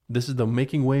This is the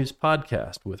Making Waves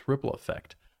podcast with Ripple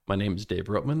Effect. My name is Dave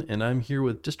Rotman, and I'm here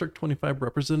with District 25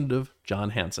 Representative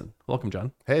John Hansen. Welcome,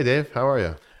 John. Hey, Dave. How are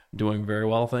you? Doing very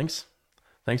well, thanks.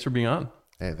 Thanks for being on.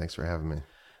 Hey, thanks for having me.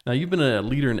 Now, you've been a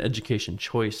leader in education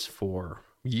choice for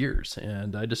years,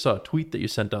 and I just saw a tweet that you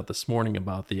sent out this morning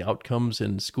about the outcomes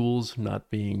in schools not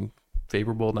being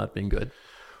favorable, not being good.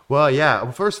 Well, yeah.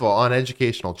 First of all, on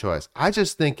educational choice, I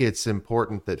just think it's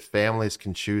important that families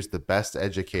can choose the best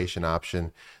education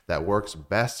option that works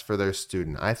best for their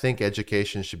student. I think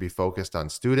education should be focused on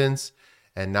students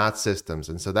and not systems.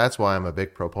 And so that's why I'm a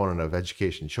big proponent of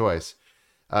education choice.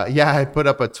 I put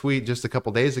up a tweet just a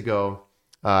couple days ago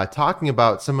talking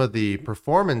about some of the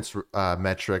performance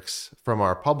metrics from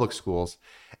our public schools.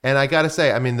 And I got to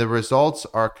say, I mean, the results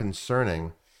are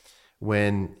concerning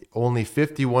when only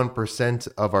 51%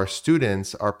 of our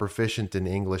students are proficient in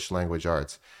English language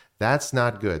arts. That's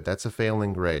not good. That's a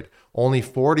failing grade. Only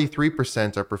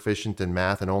 43% are proficient in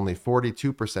math and only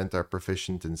 42% are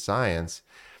proficient in science.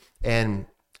 And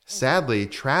sadly,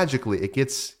 tragically, it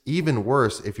gets even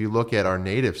worse if you look at our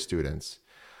native students.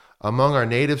 Among our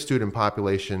native student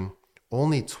population,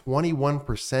 only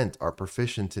 21% are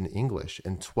proficient in English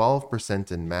and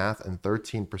 12% in math and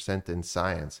 13% in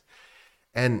science.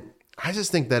 And I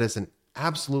just think that is an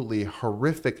absolutely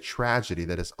horrific tragedy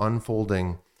that is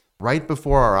unfolding right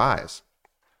before our eyes.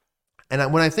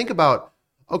 And when I think about,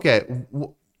 okay,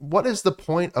 what is the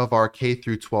point of our K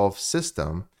through 12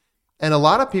 system? And a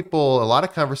lot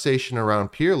of conversation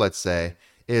around peer, let's say,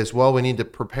 is, well, we need to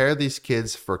prepare these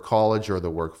kids for college or the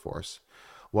workforce.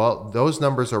 Well, those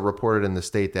numbers are reported in the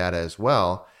state data as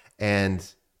well. And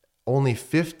only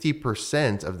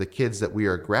 50% of the kids that we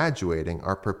are graduating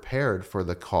are prepared for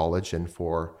the college and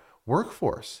for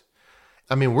workforce.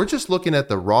 I mean, we're just looking at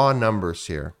the raw numbers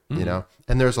here, you know,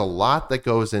 and there's a lot that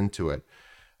goes into it.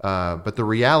 But the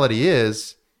reality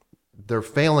is they're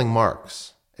failing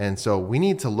marks. And so we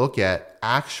need to look at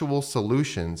actual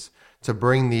solutions to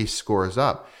bring these scores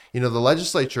up. You know, the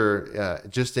legislature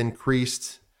just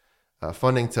increased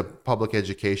funding to public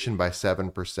education by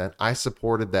 7%. I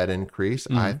supported that increase.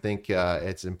 I think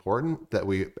it's important that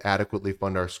we adequately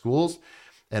fund our schools,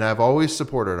 and I've always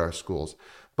supported our schools.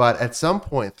 But at some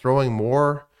point, throwing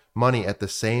more money at the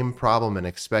same problem and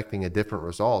expecting a different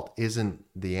result isn't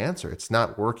the answer. It's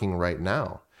not working right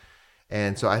now.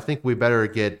 And so I think we better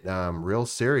get real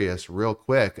serious, real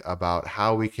quick about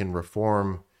how we can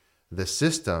reform the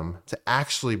system to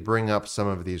actually bring up some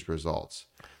of these results.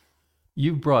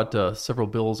 You've brought several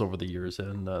bills over the years,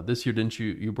 and this year, didn't you?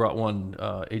 You brought one,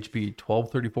 HB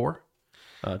 1234.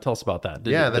 Tell us about that.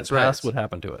 That's right. What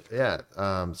happened to it? Yeah.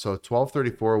 So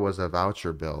 1234 was a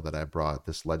voucher bill that I brought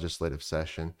this legislative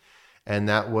session, and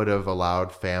that would have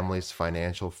allowed families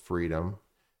financial freedom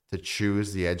to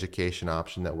choose the education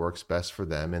option that works best for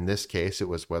them. In this case, it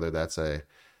was whether that's a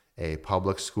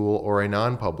public school or a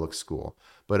non-public school.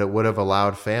 But it would have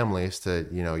allowed families to,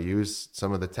 you know, use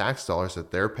some of the tax dollars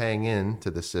that they're paying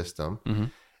into the system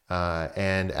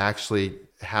and actually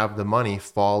have the money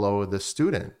follow the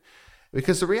student.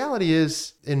 Because the reality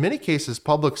is, in many cases,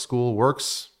 public school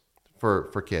works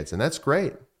for kids, and that's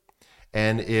great.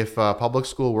 And if public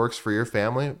school works for your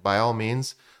family, by all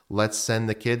means, let's send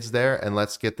the kids there and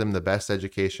let's get them the best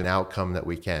education outcome that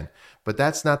we can. But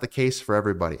that's not the case for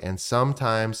everybody. And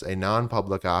sometimes a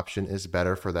non-public option is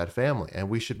better for that family. And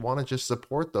we should want to just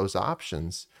support those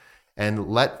options and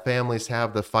let families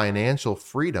have the financial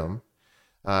freedom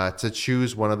to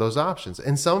choose one of those options.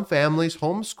 In some families,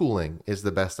 homeschooling is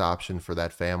the best option for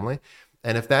that family.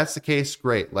 And if that's the case,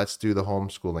 great, let's do the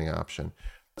homeschooling option.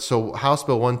 So House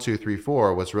Bill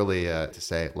 1234 was really to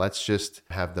say, let's just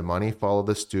have the money follow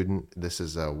the student. This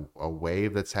is a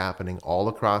wave that's happening all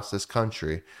across this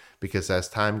country because as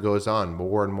time goes on,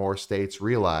 more and more states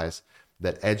realize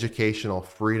that educational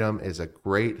freedom is a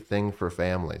great thing for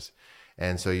families.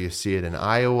 And so you see it in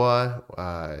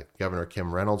Iowa. Governor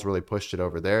Kim Reynolds really pushed it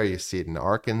over there. You see it in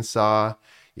Arkansas.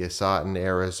 You saw it in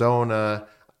Arizona.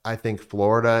 I think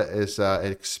Florida is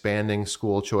expanding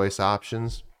school choice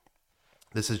options.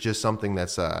 This is just something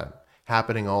that's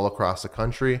happening all across the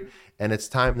country, and it's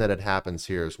time that it happens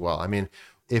here as well. I mean,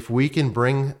 if we can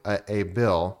bring a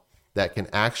bill that can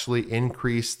actually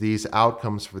increase these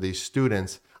outcomes for these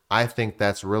students, I think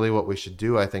that's really what we should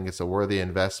do. I think it's a worthy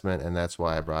investment, and that's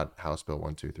why I brought House Bill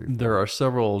 1234. There are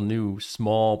several new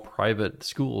small private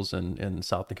schools in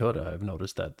South Dakota. I've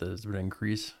noticed that there's an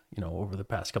increase, over the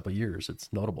past couple of years.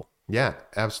 It's notable. Yeah,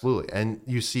 absolutely. And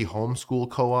you see homeschool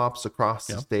co-ops across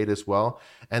the state as well,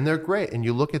 and they're great. And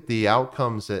you look at the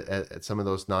outcomes at some of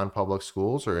those non-public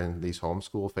schools or in these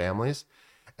homeschool families,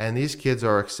 And these kids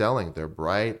are excelling. They're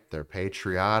bright, they're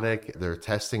patriotic, their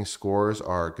testing scores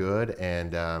are good.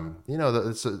 And,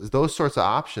 it's those sorts of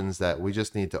options that we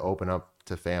just need to open up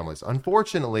to families.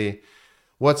 Unfortunately,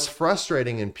 what's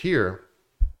frustrating in peer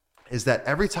is that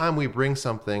every time we bring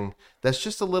something that's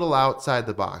just a little outside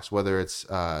the box, whether it's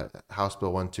House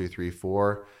Bill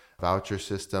 1234, voucher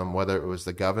system, whether it was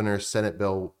the governor's Senate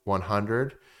Bill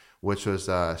 100, which was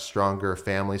a stronger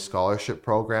family scholarship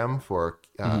program for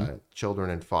children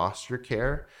in foster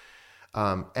care.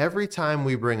 Every time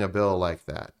we bring a bill like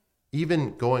that,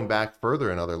 even going back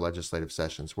further in other legislative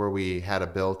sessions where we had a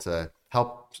bill to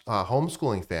help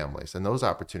homeschooling families and those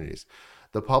opportunities,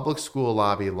 the public school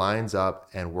lobby lines up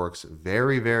and works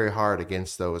very, very hard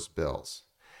against those bills.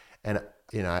 And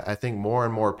I think more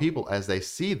and more people, as they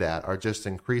see that, are just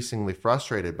increasingly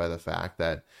frustrated by the fact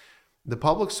that the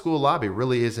public school lobby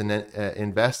really isn't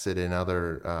invested in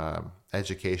other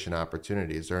education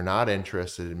opportunities. They're not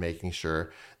interested in making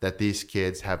sure that these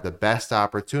kids have the best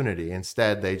opportunity.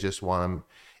 Instead, they just want them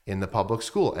in the public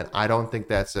school. And I don't think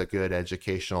that's a good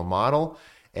educational model.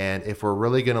 And if we're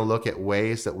really going to look at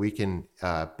ways that we can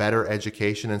better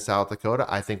education in South Dakota,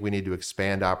 I think we need to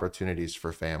expand opportunities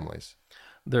for families.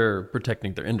 They're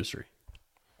protecting their industry.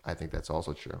 I think that's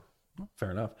also true.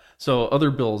 Fair enough. So other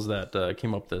bills that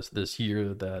came up this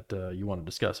year that you want to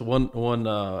discuss. One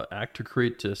act to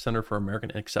create a Center for American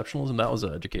Exceptionalism. That was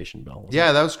an education bill.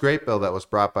 Yeah, that was a great bill that was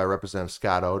brought by Representative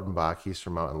Scott Odenbach. He's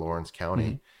from out in Lawrence County.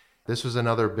 Mm-hmm. This was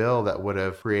another bill that would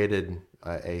have created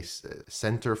a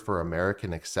Center for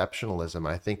American Exceptionalism.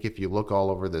 I think if you look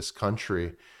all over this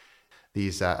country,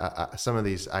 these some of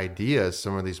these ideas,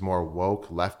 some of these more woke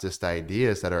leftist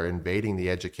ideas that are invading the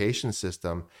education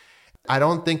system, I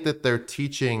don't think that they're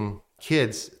teaching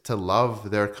kids to love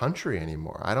their country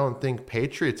anymore. I don't think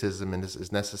patriotism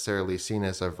is necessarily seen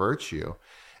as a virtue.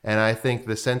 And I think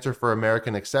the Center for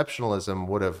American Exceptionalism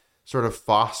would have sort of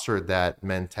fostered that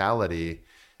mentality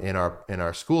in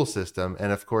our school system.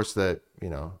 And of course, that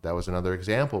was another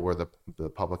example where the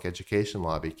public education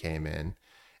lobby came in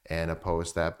and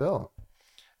opposed that bill.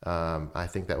 I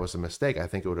think that was a mistake. I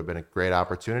think it would have been a great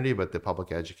opportunity, but the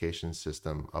public education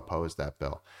system opposed that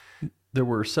bill. There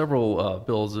were several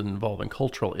bills involving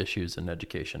cultural issues in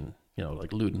education,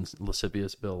 like lewd and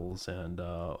lascivious bills and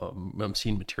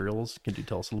obscene materials. Can you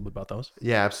tell us a little bit about those?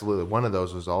 Yeah, absolutely. One of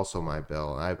those was also my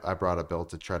bill. I brought a bill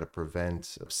to try to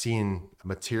prevent obscene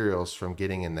materials from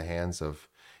getting in the hands of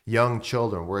young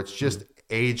children, where it's just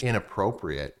age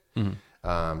inappropriate.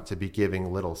 To be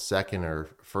giving little second or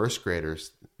first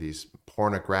graders these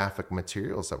pornographic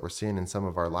materials that we're seeing in some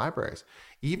of our libraries,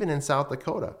 even in South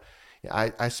Dakota.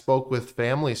 I spoke with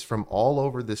families from all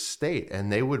over the state,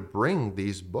 and they would bring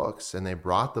these books, and they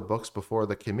brought the books before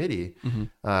the committee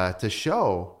to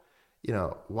show,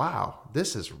 wow,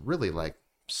 this is really like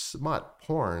smut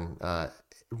porn,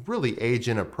 really age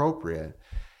inappropriate.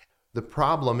 The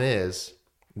problem is,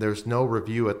 there's no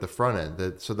review at the front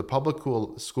end. So the public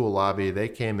school lobby, they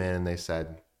came in and they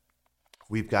said,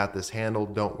 we've got this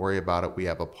handled. Don't worry about it. We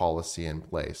have a policy in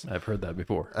place. I've heard that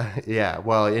before. Yeah.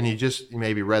 Well, and you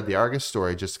maybe read the Argus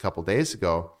story just a couple days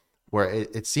ago, where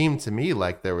it seemed to me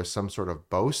like there was some sort of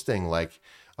boasting, like,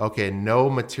 okay, no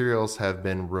materials have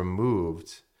been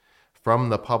removed from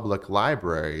the public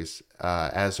libraries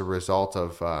as a result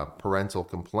of parental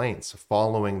complaints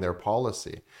following their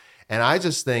policy. And I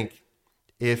just think,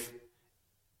 if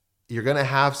you're going to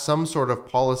have some sort of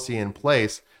policy in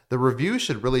place, the review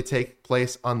should really take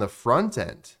place on the front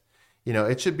end.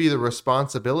 It should be the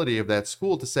responsibility of that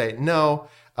school to say, no,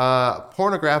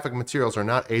 pornographic materials are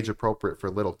not age appropriate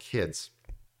for little kids.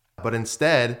 But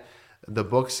instead, the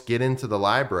books get into the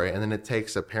library, and then it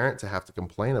takes a parent to have to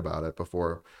complain about it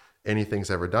before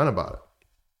anything's ever done about it.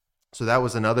 So that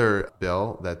was another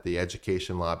bill that the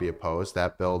education lobby opposed.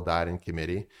 That bill died in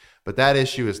committee. But that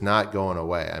issue is not going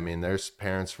away. I mean, there's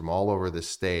parents from all over the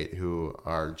state who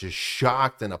are just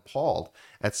shocked and appalled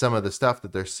at some of the stuff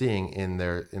that they're seeing in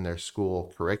their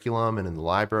school curriculum and in the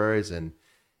libraries. And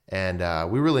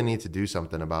we really need to do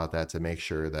something about that to make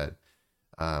sure that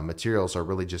materials are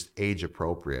really just age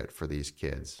appropriate for these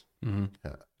kids. Mm-hmm.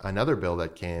 Another bill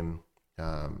that came,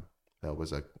 that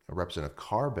was a Representative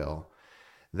Carr bill.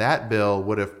 That bill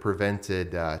would have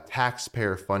prevented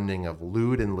taxpayer funding of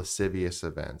lewd and lascivious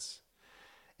events.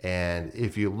 And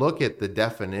if you look at the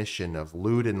definition of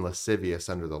lewd and lascivious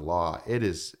under the law, it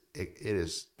is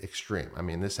extreme. I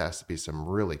mean, this has to be some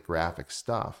really graphic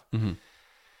stuff. Mm-hmm.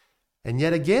 And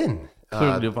yet again,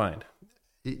 clearly defined.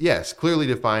 Yes, clearly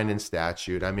defined in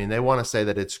statute. I mean, they want to say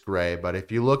that it's gray, but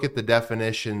if you look at the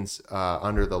definitions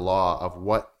under the law of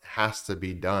what has to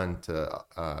be done to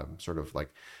sort of like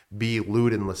be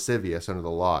lewd and lascivious under the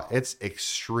law. It's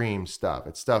extreme stuff.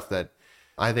 It's stuff that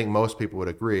I think most people would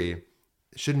agree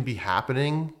shouldn't be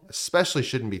happening, especially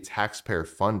shouldn't be taxpayer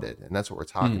funded. And that's what we're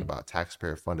talking about,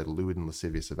 taxpayer funded lewd and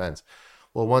lascivious events.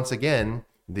 Well, once again,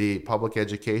 the public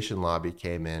education lobby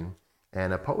came in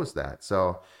and opposed that.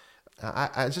 So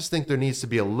I just think there needs to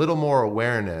be a little more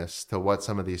awareness to what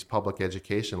some of these public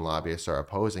education lobbyists are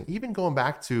opposing, even going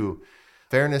back to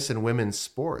fairness in women's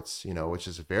sports, which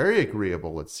is very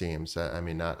agreeable, it seems. I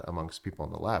mean, not amongst people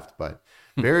on the left, but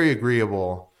very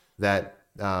agreeable that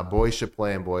boys should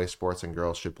play in boys' sports and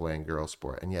girls should play in girls'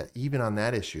 sport. And yet, even on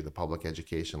that issue, the public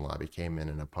education lobby came in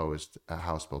and opposed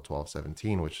House Bill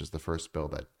 1217, which is the first bill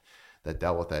that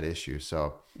dealt with that issue.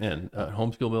 So, and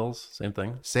homeschool bills, same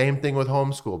thing. Same thing with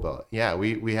homeschool bill. Yeah,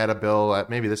 we had a bill,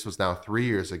 maybe this was now 3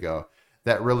 years ago,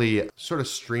 that really sort of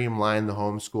streamlined the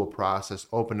homeschool process,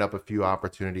 opened up a few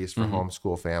opportunities for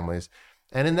homeschool families.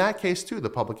 And in that case too, the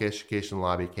public education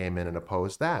lobby came in and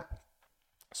opposed that.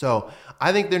 So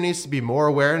I think there needs to be more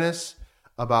awareness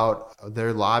about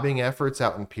their lobbying efforts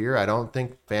out in Pierre. I don't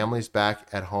think families back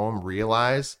at home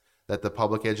realize that the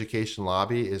public education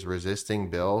lobby is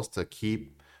resisting bills to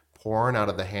keep porn out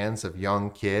of the hands of young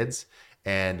kids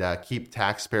and keep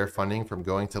taxpayer funding from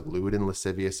going to lewd and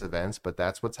lascivious events. But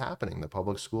that's what's happening. The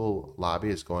public school lobby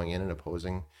is going in and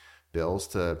opposing bills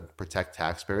to protect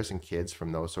taxpayers and kids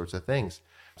from those sorts of things.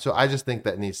 So I just think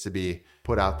that needs to be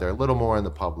put out there a little more in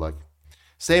the public.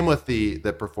 Same with the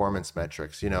performance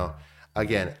metrics.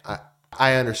 Again,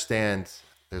 I understand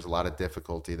there's a lot of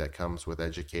difficulty that comes with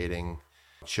educating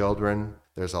children.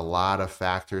 There's a lot of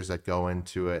factors that go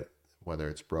into it, whether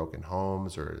it's broken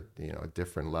homes or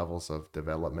different levels of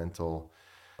developmental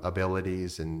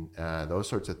abilities and those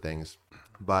sorts of things.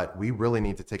 But we really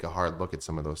need to take a hard look at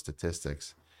some of those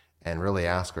statistics and really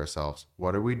ask ourselves,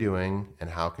 what are we doing and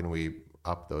how can we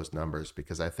up those numbers?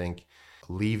 Because I think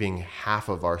leaving half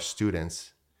of our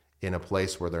students in a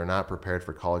place where they're not prepared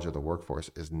for college or the workforce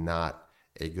is not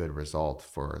a good result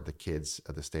for the kids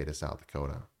of the state of South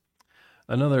Dakota.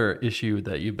 Another issue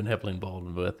that you've been heavily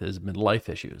involved with has been life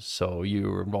issues. So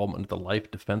your involvement with the Life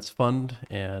Defense Fund,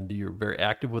 and you're very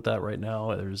active with that right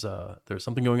now. There's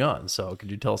something going on. So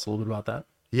could you tell us a little bit about that?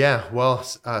 Yeah, well,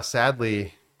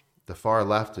 sadly, the far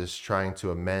left is trying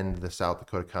to amend the South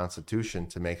Dakota Constitution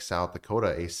to make South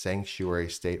Dakota a sanctuary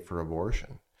state for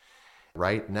abortion.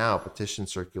 Right now, petition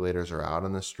circulators are out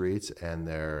on the streets and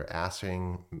they're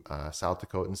asking South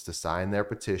Dakotans to sign their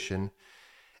petition.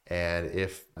 And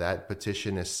if that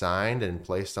petition is signed and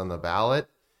placed on the ballot,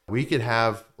 we could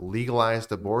have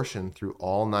legalized abortion through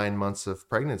all 9 months of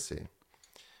pregnancy.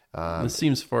 This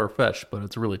seems far-fetched, but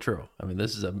it's really true. I mean,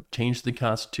 this is a change to the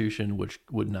Constitution, which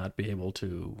would not be able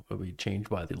to be changed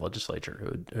by the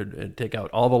legislature. It would take out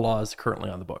all the laws currently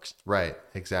on the books. Right,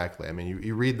 exactly. I mean,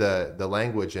 you read the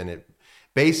language and it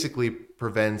basically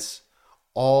prevents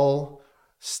all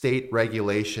state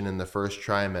regulation in the first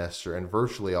trimester and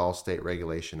virtually all state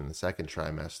regulation in the second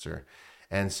trimester.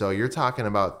 And so you're talking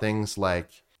about things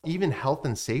like even health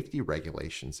and safety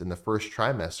regulations in the first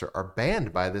trimester are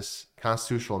banned by this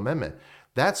constitutional amendment.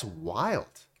 That's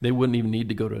wild. They wouldn't even need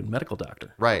to go to a medical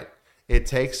doctor. Right. It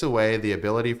takes away the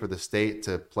ability for the state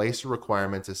to place a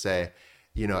requirement to say,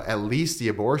 at least the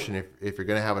abortion, if you're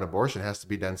going to have an abortion, has to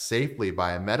be done safely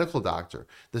by a medical doctor.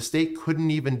 The state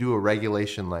couldn't even do a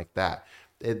regulation like that.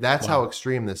 That's how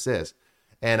extreme this is.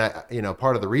 And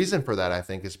part of the reason for that, I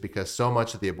think, is because so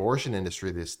much of the abortion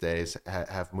industry these days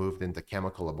have moved into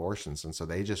chemical abortions. And so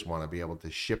they just want to be able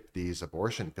to ship these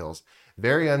abortion pills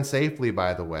very unsafely,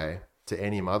 by the way, to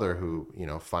any mother who,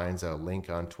 finds a link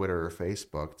on Twitter or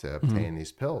Facebook to obtain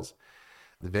these pills.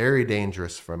 Very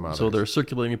dangerous for mothers. So they're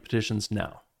circulating petitions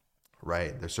now.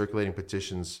 Right. They're circulating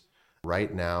petitions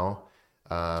right now.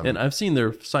 And I've seen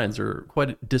their signs are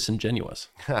quite disingenuous.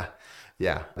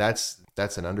 Yeah, that's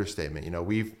an understatement.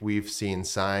 We've seen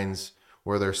signs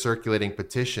where they're circulating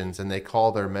petitions and they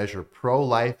call their measure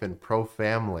pro-life and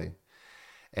pro-family.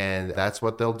 And that's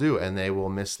what they'll do. And they will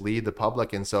mislead the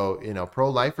public. And so,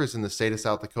 pro-lifers in the state of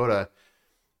South Dakota,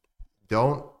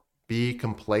 don't be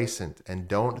complacent and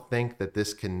don't think that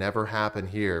this can never happen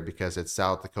here because it's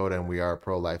South Dakota and we are a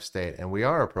pro-life state. And we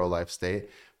are a pro-life state,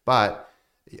 but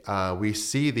we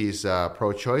see these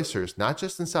pro-choicers, not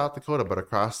just in South Dakota, but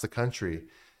across the country.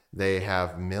 They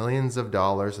have millions of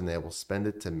dollars and they will spend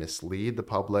it to mislead the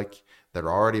public. They're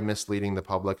already misleading the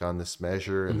public on this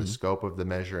measure and the scope of the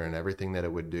measure and everything that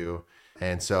it would do.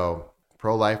 And so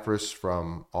pro-lifers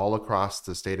from all across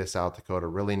the state of South Dakota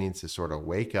really need to sort of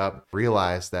wake up,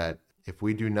 realize that if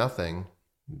we do nothing,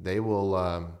 they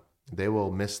will they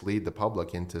will mislead the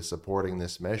public into supporting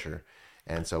this measure.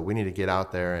 And so we need to get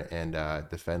out there and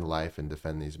defend life and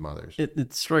defend these mothers.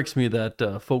 It strikes me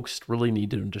that folks really need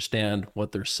to understand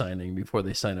what they're signing before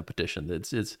they sign a petition.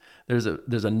 There's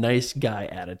a nice guy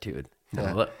attitude.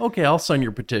 Like, okay, I'll sign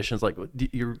your petition. It's like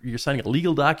you're signing a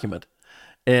legal document,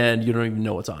 and you don't even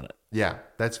know what's on it. Yeah,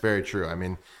 that's very true. I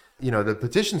mean, the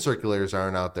petition circulators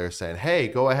aren't out there saying, hey,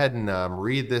 go ahead and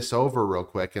read this over real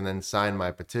quick and then sign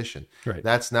my petition. Right.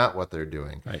 That's not what they're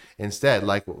doing. Right. Instead,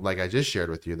 like I just shared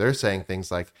with you, they're saying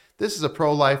things like, this is a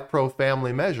pro-life,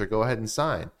 pro-family measure. Go ahead and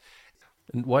sign.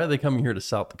 And why are they coming here to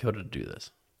South Dakota to do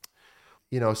this?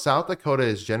 South Dakota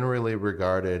is generally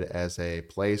regarded as a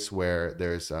place where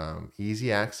there's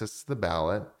easy access to the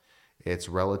ballot. It's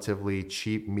relatively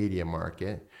cheap media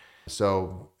market.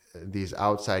 So these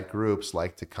outside groups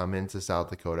like to come into South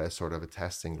Dakota as sort of a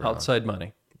testing ground. Outside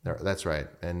money. That's right.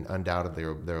 And undoubtedly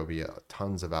there will be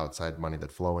tons of outside money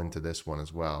that flow into this one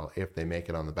as well if they make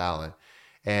it on the ballot.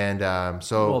 And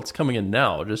well, it's coming in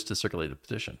now just to circulate a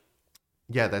petition.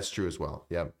 Yeah, that's true as well.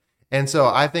 Yep. And so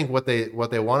I think what they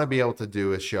want to be able to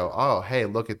do is show, oh, hey,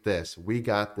 look at this. We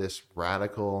got this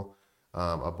radical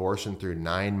abortion through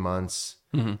 9 months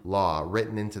law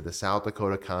written into the South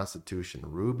Dakota Constitution,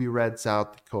 ruby red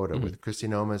South Dakota with Kristi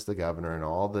Noem as the governor and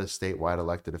all the statewide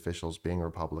elected officials being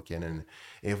Republican. And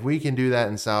if we can do that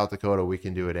in South Dakota, we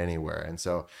can do it anywhere. And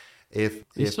so if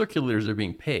these circulators are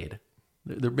being paid,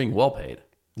 they're being well paid.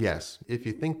 Yes. If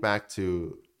you think back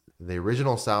to the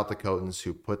original South Dakotans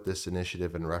who put this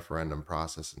initiative and referendum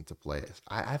process into place,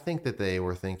 I think that they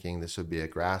were thinking this would be a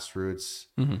grassroots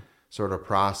sort of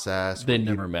process. They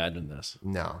never imagined this.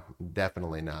 No,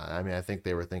 definitely not. I mean, I think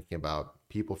they were thinking about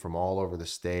people from all over the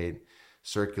state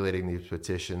circulating these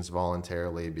petitions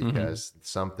voluntarily because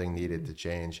something needed to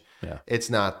change. Yeah. It's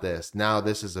not this. Now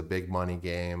this is a big money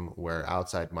game where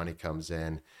outside money comes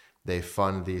in. They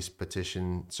fund these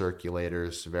petition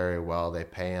circulators very well. They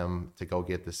pay them to go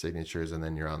get the signatures, and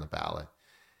then you're on the ballot.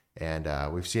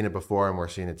 And we've seen it before, and we're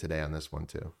seeing it today on this one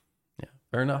too. Yeah,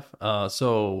 fair enough.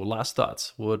 So last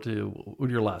thoughts. What are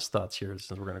your last thoughts here,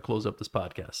 since we're going to close up this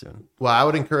podcast soon? Well, I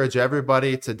would encourage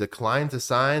everybody to decline to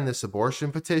sign this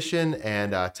abortion petition,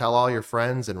 and tell all your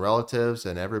friends and relatives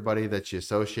and everybody that you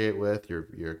associate with, your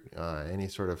any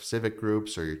sort of civic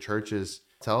groups or your churches.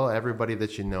 Tell everybody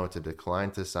that you know to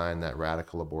decline to sign that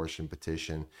radical abortion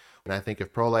petition. And I think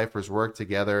if pro-lifers work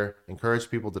together, encourage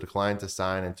people to decline to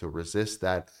sign and to resist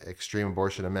that extreme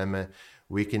abortion amendment,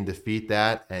 we can defeat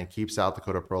that and keep South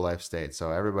Dakota a pro-life state.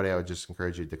 So everybody, I would just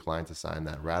encourage you to decline to sign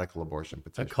that radical abortion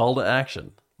petition. A call to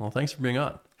action. Well, thanks for being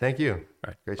on. Thank you. All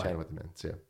right. Great Bye. chatting with you, man. See you.